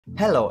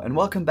Hello and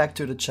welcome back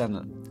to the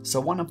channel.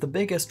 So one of the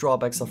biggest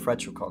drawbacks of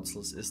retro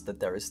consoles is that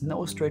there is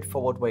no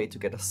straightforward way to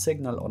get a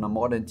signal on a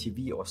modern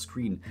TV or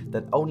screen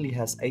that only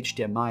has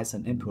HDMI as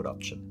an input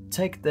option.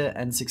 Take the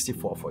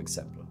N64 for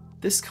example.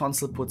 This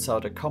console puts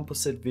out a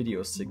composite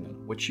video signal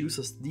which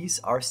uses these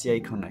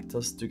RCA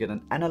connectors to get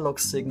an analog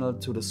signal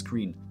to the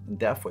screen and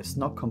therefore is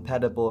not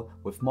compatible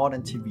with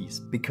modern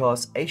TVs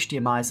because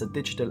HDMI is a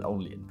digital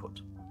only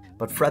input.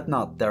 But fret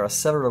not, there are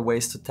several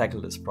ways to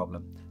tackle this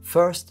problem.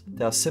 First,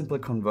 there are simple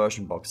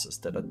conversion boxes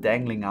that are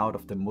dangling out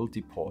of the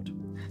multi-port.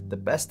 The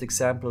best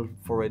example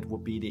for it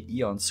would be the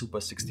Eon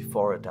Super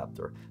 64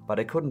 adapter, but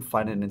I couldn't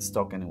find it in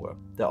stock anywhere.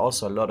 There are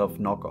also a lot of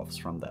knockoffs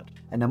from that.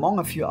 And among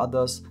a few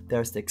others,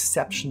 there's the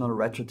exceptional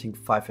RetroTink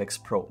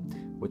 5X Pro,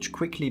 which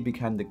quickly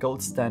became the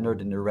gold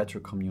standard in the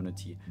retro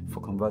community for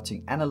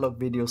converting analog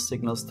video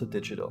signals to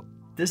digital.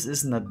 This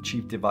isn't a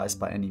cheap device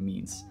by any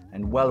means,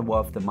 and well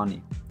worth the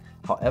money.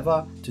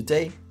 However,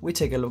 today we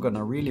take a look on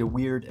a really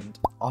weird and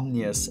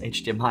ominous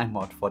HDMI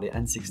mod for the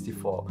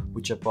N64,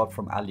 which I bought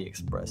from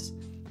AliExpress.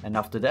 And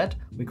after that,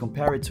 we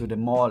compare it to the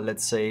more,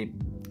 let's say,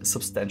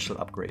 substantial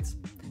upgrades.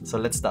 So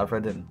let's dive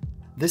right in.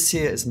 This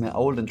here is my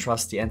old and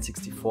trusty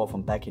N64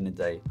 from back in the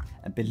day.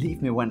 And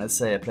believe me when I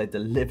say I played the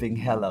living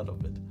hell out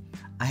of it.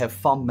 I have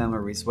fond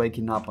memories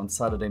waking up on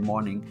Saturday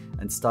morning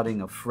and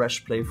starting a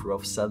fresh playthrough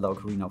of Zelda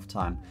Ocarina of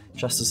Time,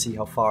 just to see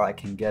how far I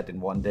can get in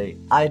one day.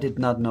 I did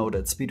not know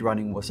that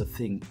speedrunning was a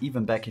thing,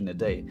 even back in the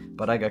day,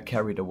 but I got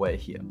carried away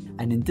here.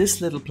 And in this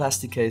little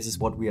plastic case is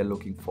what we are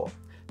looking for.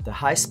 The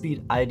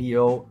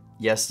HispeedIDO,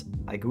 yes,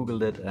 I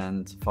googled it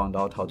and found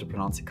out how to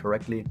pronounce it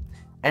correctly,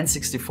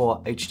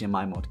 N64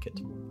 HDMI mod kit.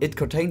 It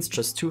contains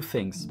just two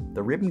things,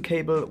 the ribbon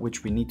cable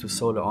which we need to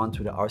solder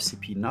onto the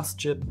RCP NAS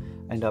chip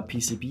and a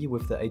PCB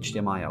with the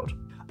HDMI out.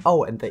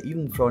 Oh, and they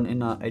even thrown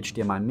in a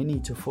HDMI mini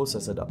to full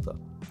size adapter.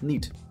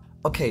 Neat.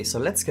 Okay, so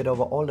let's get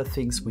over all the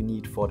things we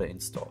need for the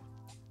install.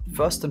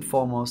 First and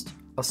foremost,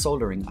 a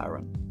soldering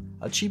iron.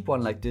 A cheap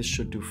one like this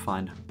should do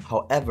fine.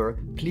 However,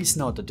 please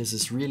note that this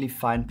is really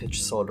fine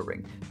pitch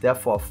soldering,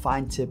 therefore a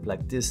fine tip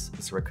like this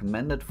is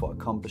recommended for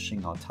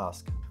accomplishing our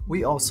task.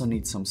 We also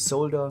need some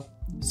solder,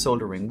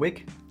 soldering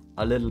wick,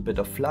 a little bit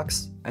of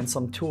flux and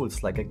some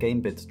tools like a game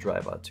bit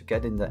driver to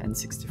get in the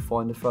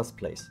N64 in the first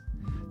place.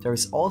 There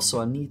is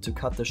also a need to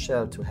cut the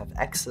shell to have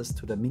access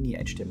to the mini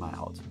HDMI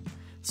out.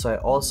 So I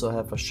also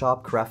have a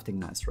sharp crafting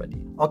knife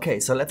ready. Okay,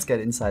 so let's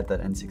get inside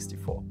that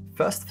N64.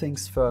 First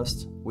things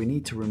first, we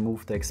need to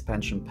remove the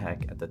expansion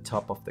pack at the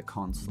top of the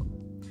console.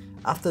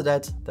 After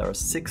that, there are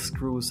 6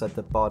 screws at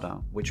the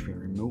bottom, which we're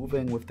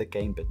removing with the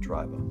game bit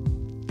driver.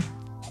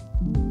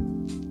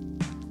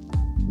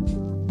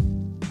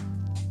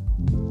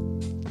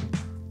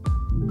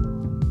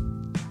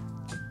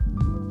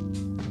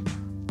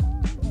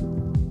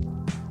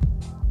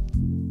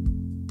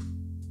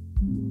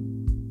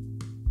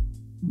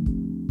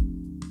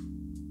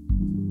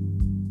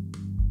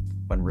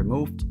 When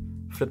removed,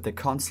 flip the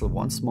console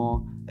once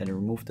more and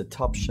remove the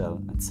top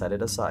shell and set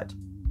it aside.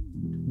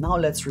 Now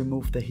let's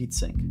remove the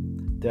heatsink.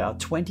 There are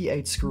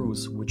 28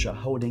 screws which are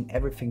holding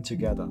everything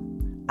together.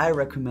 I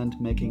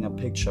recommend making a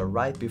picture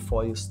right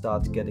before you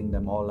start getting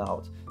them all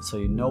out, so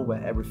you know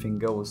where everything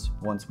goes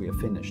once we are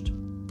finished.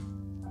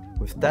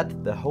 With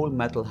that, the whole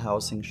metal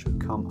housing should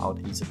come out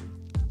easily.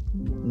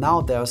 Now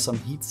there are some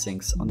heat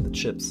sinks on the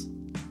chips,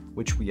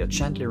 which we are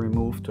gently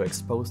remove to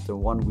expose the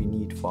one we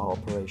need for our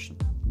operation.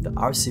 The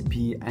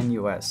RCP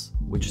NUS,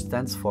 which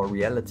stands for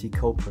Reality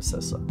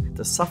Coprocessor.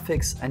 The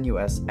suffix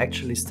NUS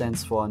actually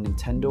stands for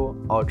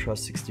Nintendo Ultra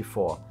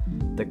 64,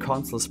 the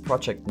console's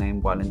project name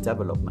while in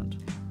development.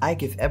 I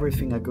give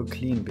everything a good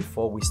clean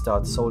before we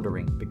start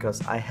soldering,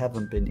 because I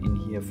haven't been in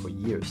here for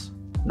years.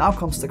 Now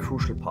comes the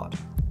crucial part,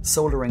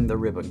 soldering the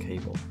ribbon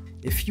cable.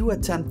 If you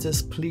attempt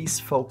this, please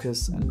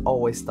focus and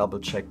always double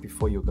check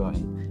before you go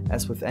in,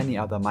 as with any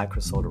other micro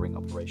soldering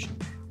operation.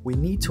 We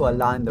need to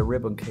align the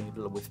ribbon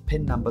cable with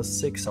pin number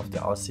 6 of the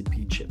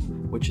RCP chip,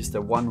 which is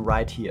the one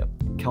right here,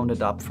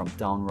 counted up from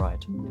down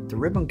right. The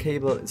ribbon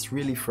cable is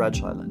really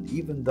fragile, and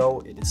even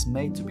though it is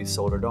made to be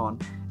soldered on,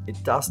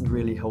 it doesn't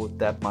really hold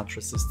that much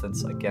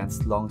resistance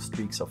against long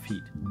streaks of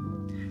heat.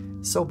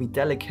 So be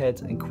delicate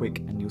and quick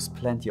and use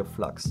plenty of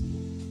flux.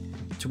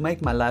 To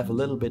make my life a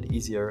little bit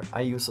easier,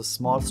 I use a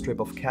small strip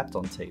of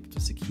Kapton tape to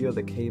secure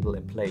the cable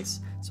in place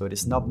so it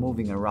is not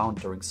moving around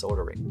during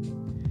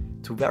soldering.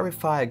 To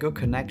verify a good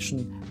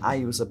connection, I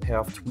use a pair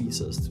of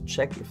tweezers to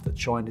check if the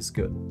joint is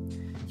good.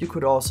 You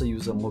could also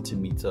use a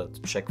multimeter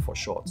to check for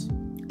shorts.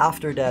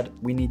 After that,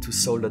 we need to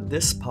solder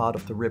this part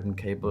of the ribbon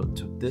cable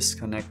to this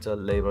connector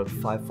labeled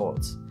 5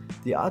 volts.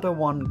 The other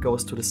one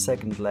goes to the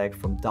second leg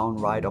from down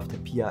right of the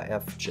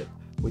PIF chip,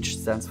 which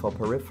stands for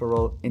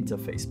Peripheral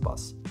Interface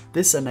Bus.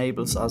 This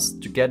enables us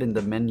to get in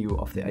the menu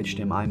of the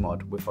HDMI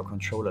mod with a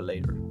controller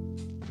later.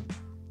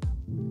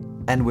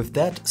 And with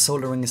that,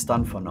 soldering is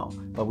done for now,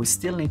 but we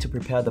still need to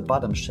prepare the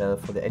bottom shell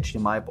for the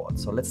HDMI board,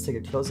 so let's take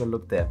a closer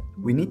look there.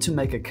 We need to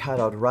make a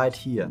cutout right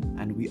here,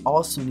 and we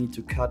also need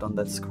to cut on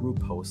that screw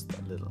post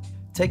a little.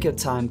 Take your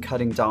time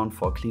cutting down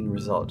for a clean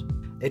result.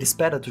 It is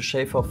better to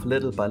shave off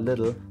little by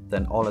little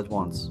than all at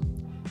once.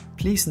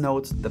 Please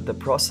note that the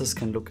process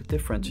can look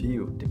different to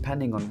you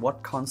depending on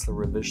what console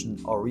revision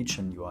or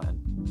region you are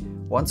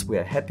in. Once we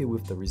are happy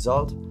with the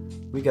result,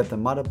 we get the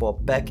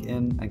motherboard back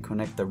in and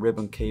connect the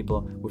ribbon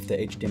cable with the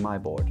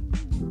HDMI board.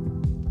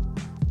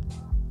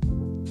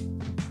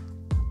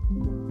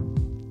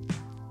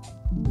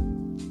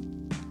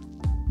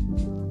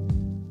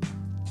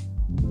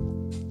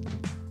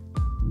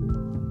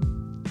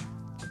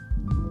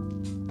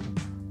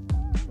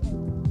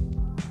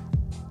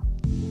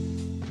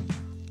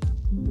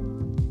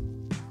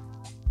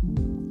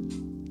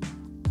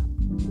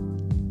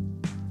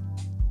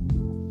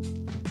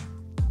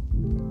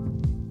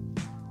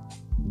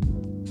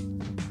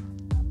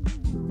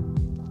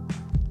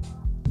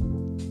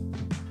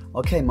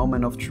 Okay,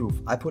 moment of truth.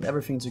 I put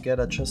everything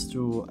together just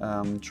to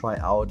try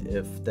out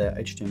if the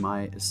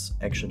HDMI is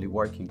actually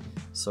working.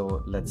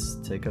 So let's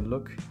take a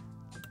look.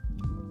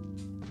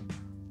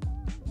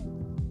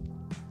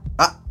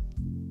 Ah!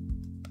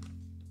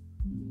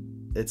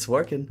 It's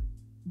working.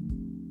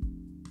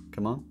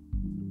 Come on.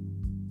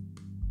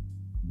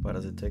 Why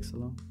does it take so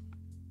long?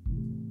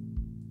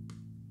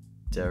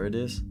 There it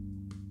is.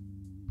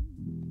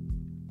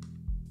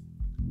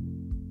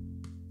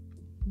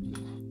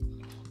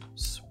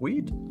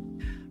 Sweet.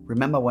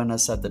 Remember when I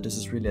said that this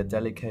is really a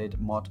delicate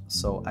mod?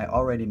 So I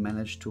already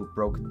managed to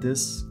broke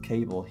this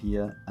cable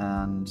here,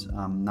 and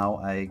now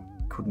I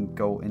couldn't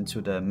go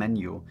into the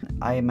menu.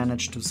 I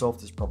managed to solve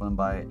this problem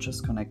by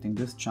just connecting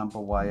this jumper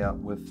wire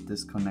with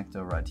this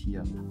connector right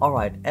here.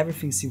 Alright,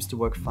 everything seems to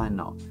work fine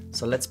now,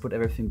 so let's put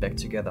everything back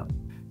together.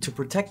 To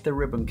protect the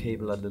ribbon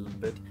cable a little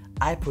bit,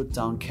 I put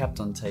down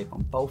Kapton tape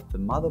on both the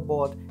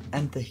motherboard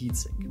and the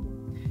heatsink.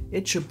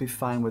 It should be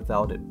fine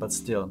without it, but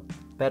still,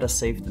 better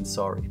safe than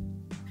sorry.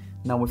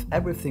 Now with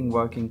everything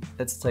working,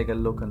 let's take a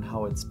look on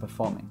how it's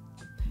performing.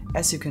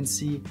 As you can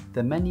see,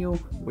 the menu,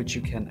 which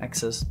you can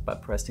access by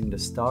pressing the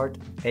Start,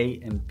 A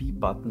and B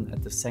button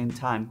at the same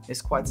time,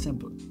 is quite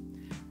simple.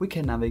 We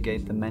can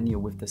navigate the menu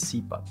with the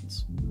C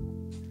buttons.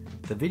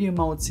 The video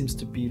mode seems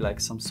to be like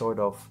some sort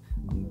of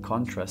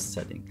contrast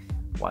setting,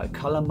 while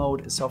color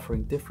mode is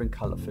offering different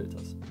color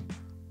filters.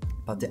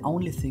 But the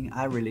only thing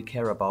I really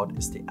care about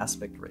is the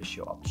aspect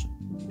ratio option.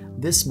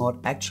 This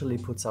mod actually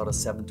puts out a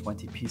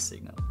 720p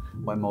signal,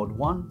 while mode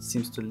 1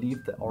 seems to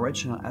leave the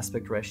original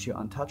aspect ratio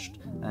untouched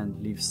and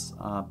leaves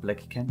a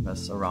black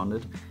canvas around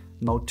it.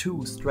 Mode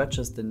 2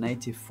 stretches the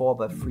native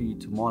 4:3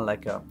 to more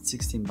like a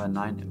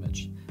 16:9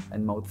 image,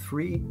 and mode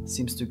 3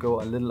 seems to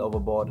go a little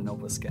overboard and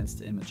overscans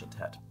the image a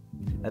tad.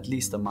 At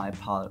least on my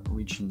PAL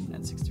region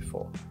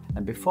N64.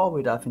 And before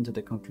we dive into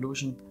the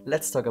conclusion,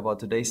 let's talk about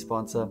today's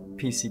sponsor,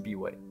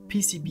 PCBWay.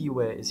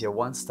 PCBWay is your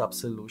one-stop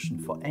solution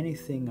for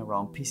anything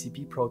around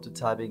PCB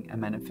prototyping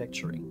and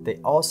manufacturing. They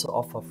also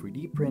offer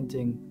 3D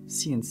printing,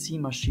 CNC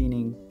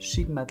machining,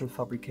 sheet metal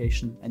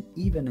fabrication, and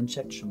even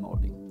injection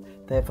molding.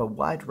 They have a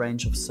wide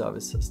range of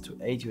services to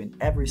aid you in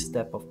every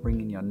step of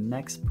bringing your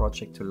next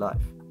project to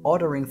life.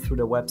 Ordering through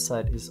the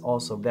website is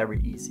also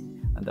very easy,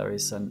 and there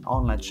is an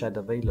online chat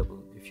available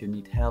if you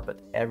need help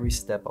at every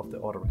step of the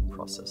ordering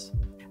process.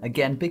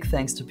 Again, big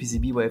thanks to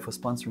PCBWay for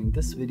sponsoring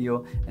this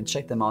video, and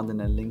check them out in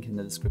the link in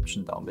the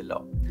description down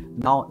below.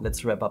 Now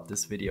let's wrap up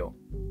this video.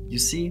 You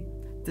see,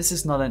 this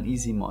is not an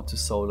easy mod to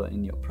solder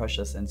in your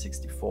precious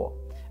N64,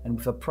 and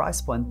with a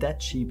price point that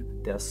cheap,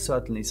 there are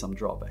certainly some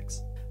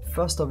drawbacks.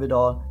 First of it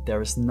all,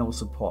 there is no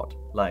support,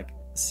 like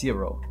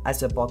zero.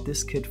 As I bought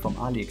this kit from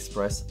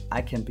AliExpress,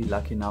 I can be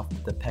lucky enough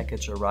that the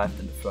package arrived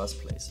in the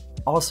first place.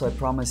 Also, I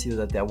promise you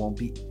that there won't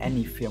be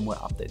any firmware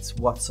updates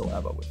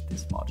whatsoever with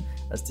this mod,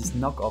 as these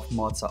knockoff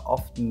mods are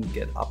often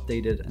get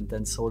updated and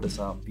then sold as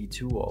a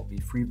V2 or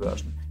V3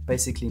 version,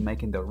 basically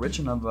making the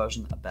original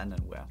version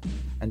abandonware.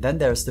 And then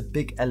there's the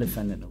big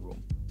elephant in the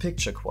room: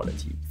 picture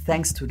quality.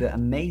 Thanks to the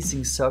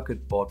amazing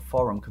circuit board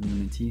forum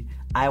community,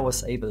 I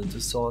was able to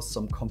source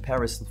some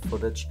comparison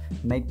footage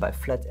made by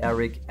Flat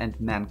Eric and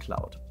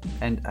ManCloud.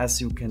 And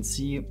as you can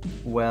see,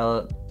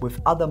 well,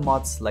 with other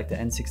mods like the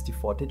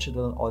N64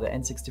 Digital or the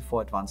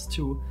N64 Advanced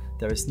 2,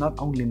 there is not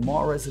only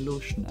more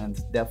resolution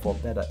and therefore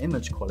better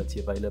image quality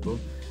available,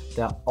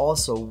 there are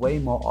also way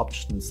more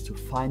options to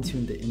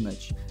fine-tune the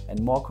image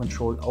and more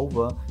control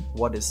over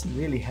what is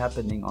really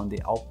happening on the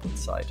output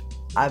side.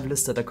 I've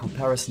listed a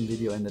comparison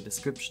video in the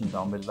description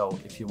down below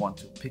if you want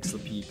to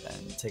pixel peep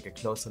and take a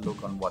closer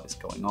look on what is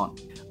going on.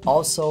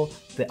 Also,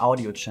 the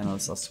audio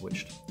channels are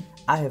switched.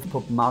 I have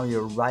put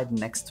Mario right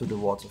next to the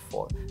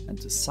waterfall, and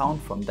the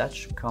sound from that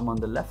should come on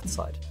the left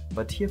side,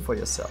 but hear for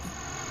yourself.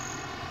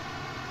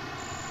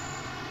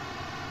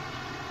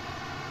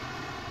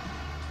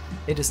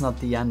 It is not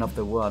the end of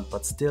the world,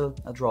 but still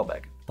a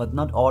drawback. But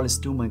not all is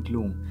doom and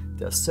gloom.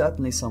 There are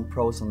certainly some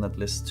pros on that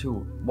list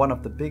too. One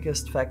of the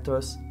biggest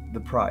factors, the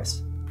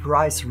price.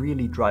 Price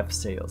really drives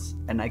sales,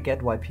 and I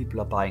get why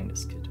people are buying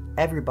this kit.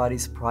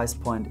 Everybody's price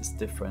point is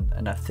different,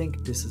 and I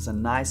think this is a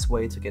nice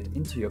way to get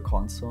into your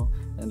console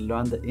and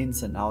learn the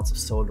ins and outs of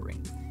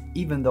soldering,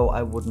 even though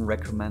I wouldn't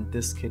recommend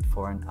this kit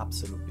for an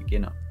absolute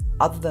beginner.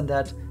 Other than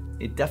that,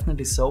 it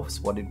definitely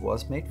solves what it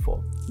was made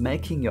for,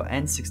 making your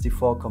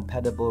N64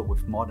 compatible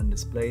with modern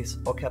displays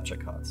or capture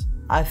cards.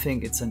 I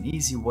think it's an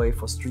easy way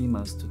for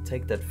streamers to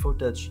take that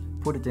footage,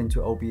 put it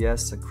into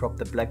OBS and crop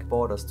the black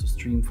borders to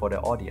stream for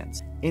their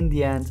audience. In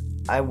the end,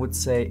 I would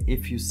say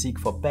if you seek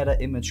for better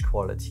image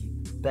quality,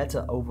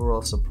 better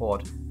overall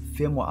support,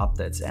 firmware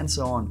updates and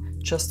so on,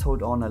 just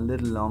hold on a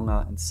little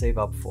longer and save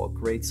up for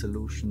great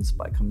solutions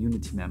by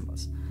community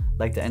members,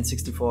 like the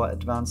N64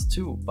 Advanced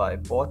 2 by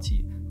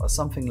Borti, or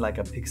something like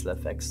a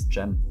PixelFX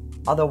gem.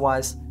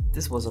 Otherwise,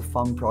 this was a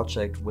fun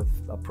project with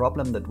a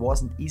problem that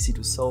wasn't easy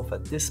to solve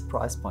at this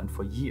price point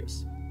for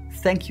years.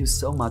 Thank you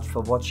so much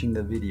for watching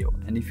the video,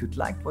 and if you'd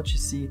liked what you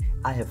see,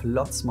 I have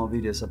lots more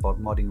videos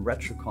about modding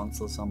retro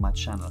consoles on my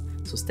channel,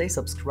 so stay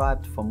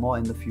subscribed for more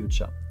in the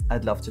future.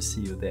 I'd love to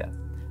see you there.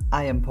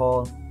 I am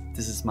Paul,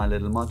 this is my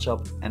little mod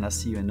shop, and I'll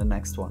see you in the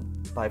next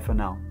one. Bye for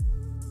now.